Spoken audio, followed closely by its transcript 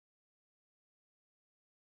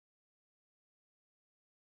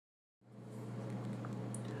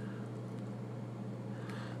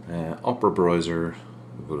Opera browser,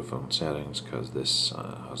 Vodafone settings, because this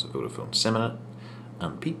has a Vodafone SIM in it,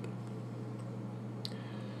 and Peep.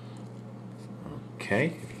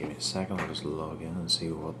 Okay, if you give me a second, I'll just log in and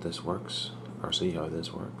see what this works, or see how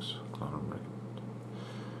this works.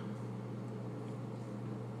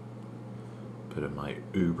 Put in my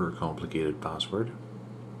uber complicated password,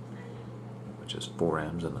 which is 4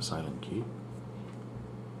 M's and a silent Q.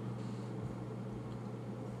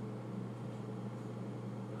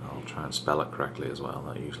 I'll try and spell it correctly as well,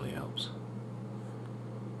 that usually helps.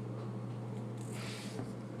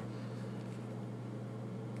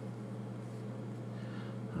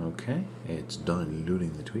 Okay, it's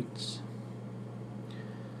downloading the tweets.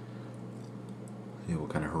 See what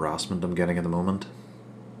kind of harassment I'm getting at the moment.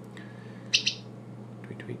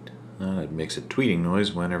 Tweet. And it makes a tweeting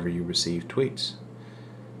noise whenever you receive tweets.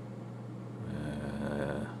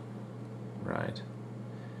 Right.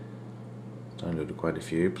 Downloaded quite a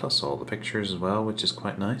few, plus all the pictures as well, which is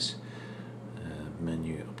quite nice.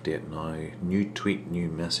 Menu, update now, new tweet, new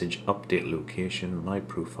message, update location, my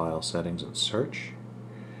profile, settings and search.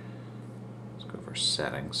 Let's go for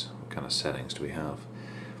settings. What kind of settings do we have?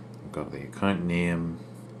 We've got the account name,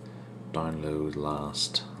 download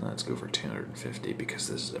last. Let's go for 250 because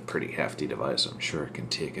this is a pretty hefty device. I'm sure it can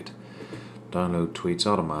take it. Download tweets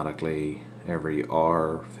automatically every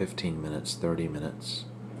hour, 15 minutes, 30 minutes.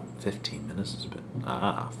 15 minutes is a bit.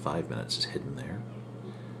 5 minutes is hidden there.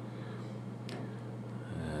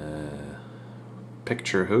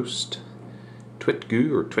 Picture host,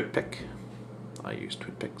 TwitGoo or TwitPic. I use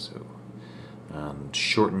TwitPic, so. And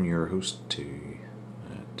shorten your host to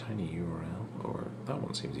a tiny URL, or that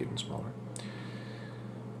one seems even smaller.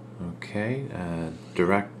 Okay,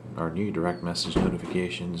 new direct message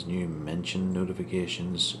notifications, new mention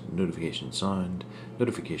notifications, notification sound,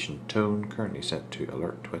 notification tone, currently set to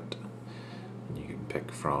alert twit. And you can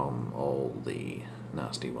pick from all the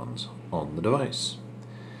nasty ones on the device.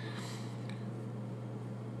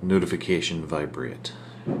 Notification vibrate.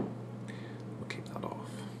 We'll keep that off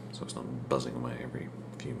so it's not buzzing away every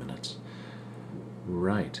few minutes.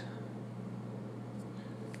 Right.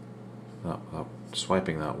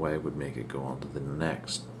 Swiping that way would make it go on to the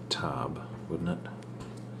next tab, wouldn't it?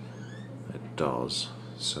 It does.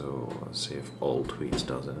 So let's see if all tweets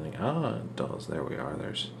does anything. It does. There we are.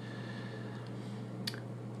 There's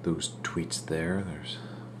those tweets there. There's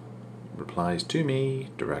replies to me,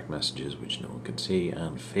 direct messages which no one can see,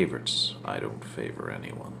 and favorites. I don't favor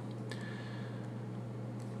anyone.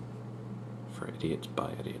 For idiots,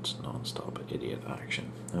 by idiots, non-stop idiot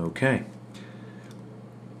action. Okay.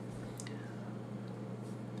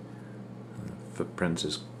 Footprints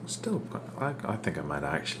is still, I think I might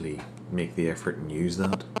actually make the effort and use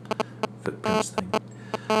that footprints thing.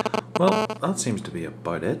 Well, that seems to be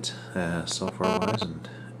about it, software wise and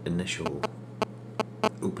initial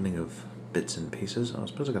opening of bits and pieces. I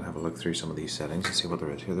suppose I can have a look through some of these settings and see what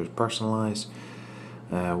there is here. There's personalize,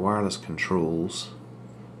 wireless controls,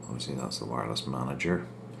 obviously that's the wireless manager,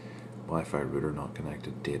 Wi-Fi router not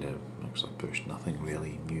connected, data, looks like there's nothing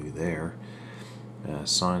really new there.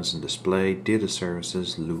 Sounds and display, data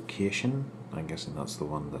services, location, I'm guessing that's the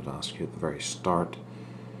one that asks you at the very start.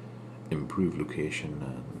 Improve location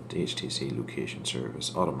and HTC location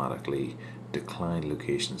service, automatically decline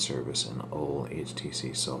location service in all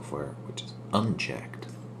HTC software, which is unchecked.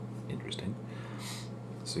 Interesting.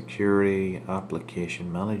 Security,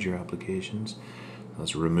 application, manage your applications,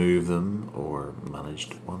 let's remove them or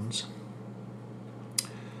managed ones.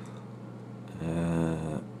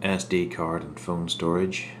 SD card and phone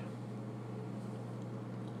storage.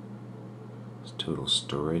 It's total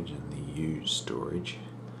storage and the used storage.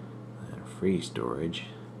 And free storage.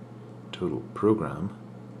 Total program.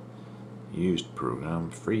 Used program,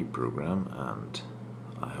 free program, and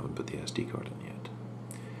I haven't put the SD card in yet.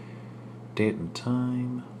 Date and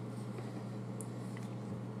time.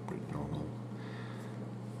 Pretty normal.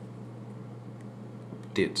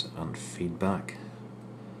 Dates and feedback.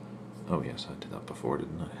 Oh yes, I did that before,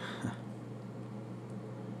 didn't I?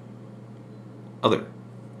 Other.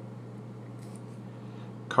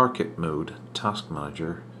 CarKit mode, task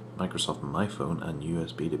manager, Microsoft My Phone, and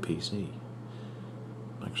USB to PC.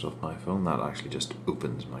 Microsoft My Phone, that actually just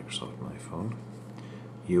opens Microsoft My Phone.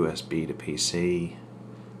 USB to PC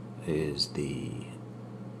is the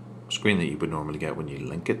screen that you would normally get when you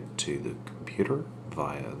link it to the computer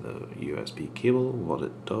via the USB cable, what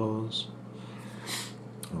it does.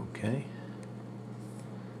 Okay.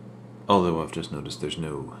 Although I've just noticed there's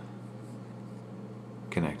no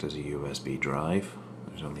connect as a USB drive,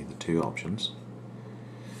 there's only the two options.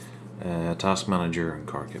 Task manager and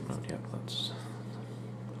CarKit mode, yep, that's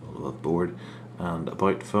all above board. And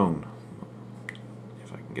about phone,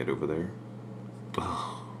 if I can get over there.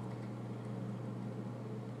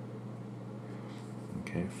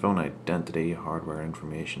 Okay, phone identity, hardware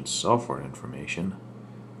information, software information.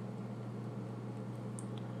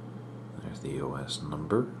 There's the OS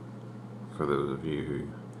number for those of you who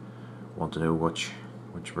want to know which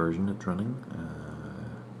version it's running.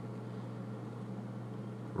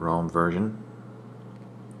 ROM version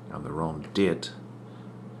and the ROM date.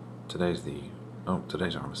 Today's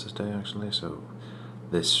Armistice Day actually, so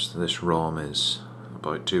this ROM is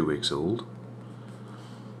about 2 weeks old.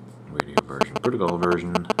 Radio version, protocol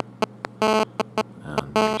version, and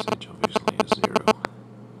usage obviously is 0.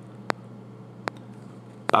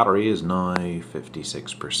 Battery is now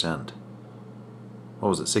 56%. What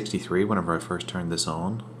was it, 63 whenever I first turned this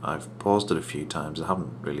on? I've paused it a few times. I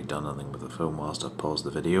haven't really done anything with the phone whilst I've paused the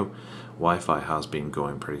video. Wi-Fi has been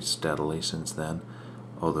going pretty steadily since then,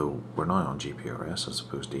 although we're now on GPRS as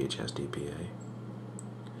opposed to HSDPA.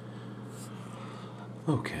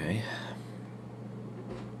 Okay.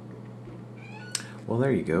 Well,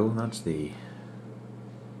 there you go. That's the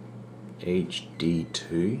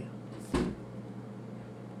HD2.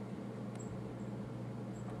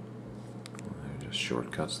 There's just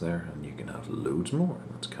shortcuts there, and you can have loads more.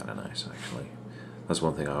 That's kind of nice, actually. That's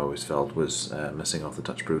one thing I always felt was missing off the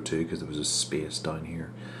Touch Pro 2, because there was a space down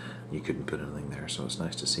here. You couldn't put anything there, so it's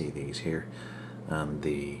nice to see these here. And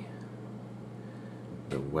the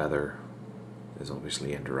weather is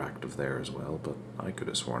obviously interactive there as well, but I could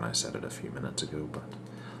have sworn I said it a few minutes ago, but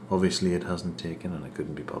obviously it hasn't taken and I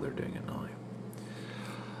couldn't be bothered doing it now.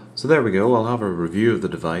 So there we go. I'll have a review of the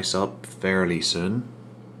device up fairly soon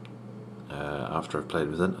after I've played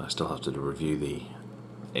with it. I still have to review the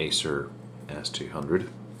Acer S200,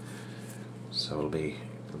 so it'll be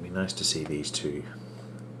nice to see these two,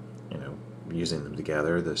 you know, using them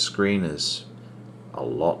together. The screen is a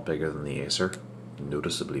lot bigger than the Acer,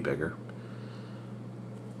 noticeably bigger.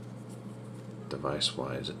 Device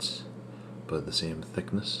wise it's about the same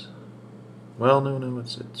thickness. Well, no,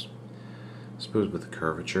 it's I suppose with the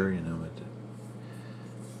curvature, you know,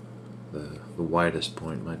 the widest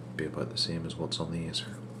point might be about the same as what's on the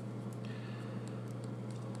Acer.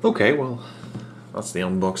 Okay, well, that's the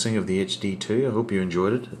unboxing of the HD2. I hope you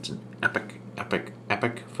enjoyed it. It's an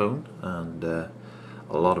epic phone, and a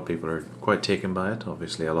lot of people are quite taken by it.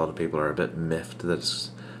 Obviously a lot of people are a bit miffed that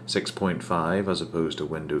it's 6.5 as opposed to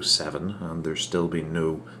Windows 7, and there's still been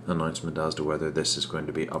no announcement as to whether this is going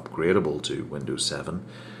to be upgradable to Windows 7.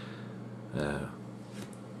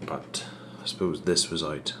 But I suppose this was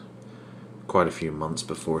out quite a few months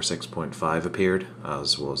before 6.5 appeared,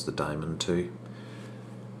 as was the Diamond 2,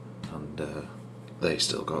 and they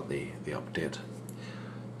still got the update.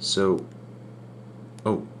 So,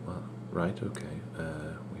 right, okay,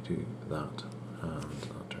 we do that, and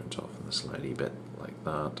that turns off in the slidey bit like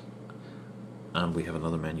that, and we have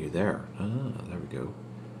another menu there. There we go.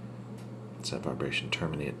 Set vibration,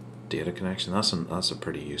 terminate data connection. That's a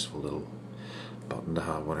pretty useful little button to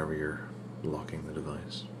have whenever you're locking the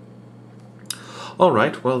device.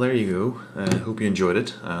 Alright, well there you go. Hope you enjoyed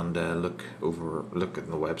it, and look at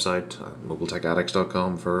the website,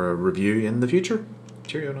 mobiletechaddicts.com, for a review in the future.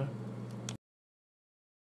 Cheerio now.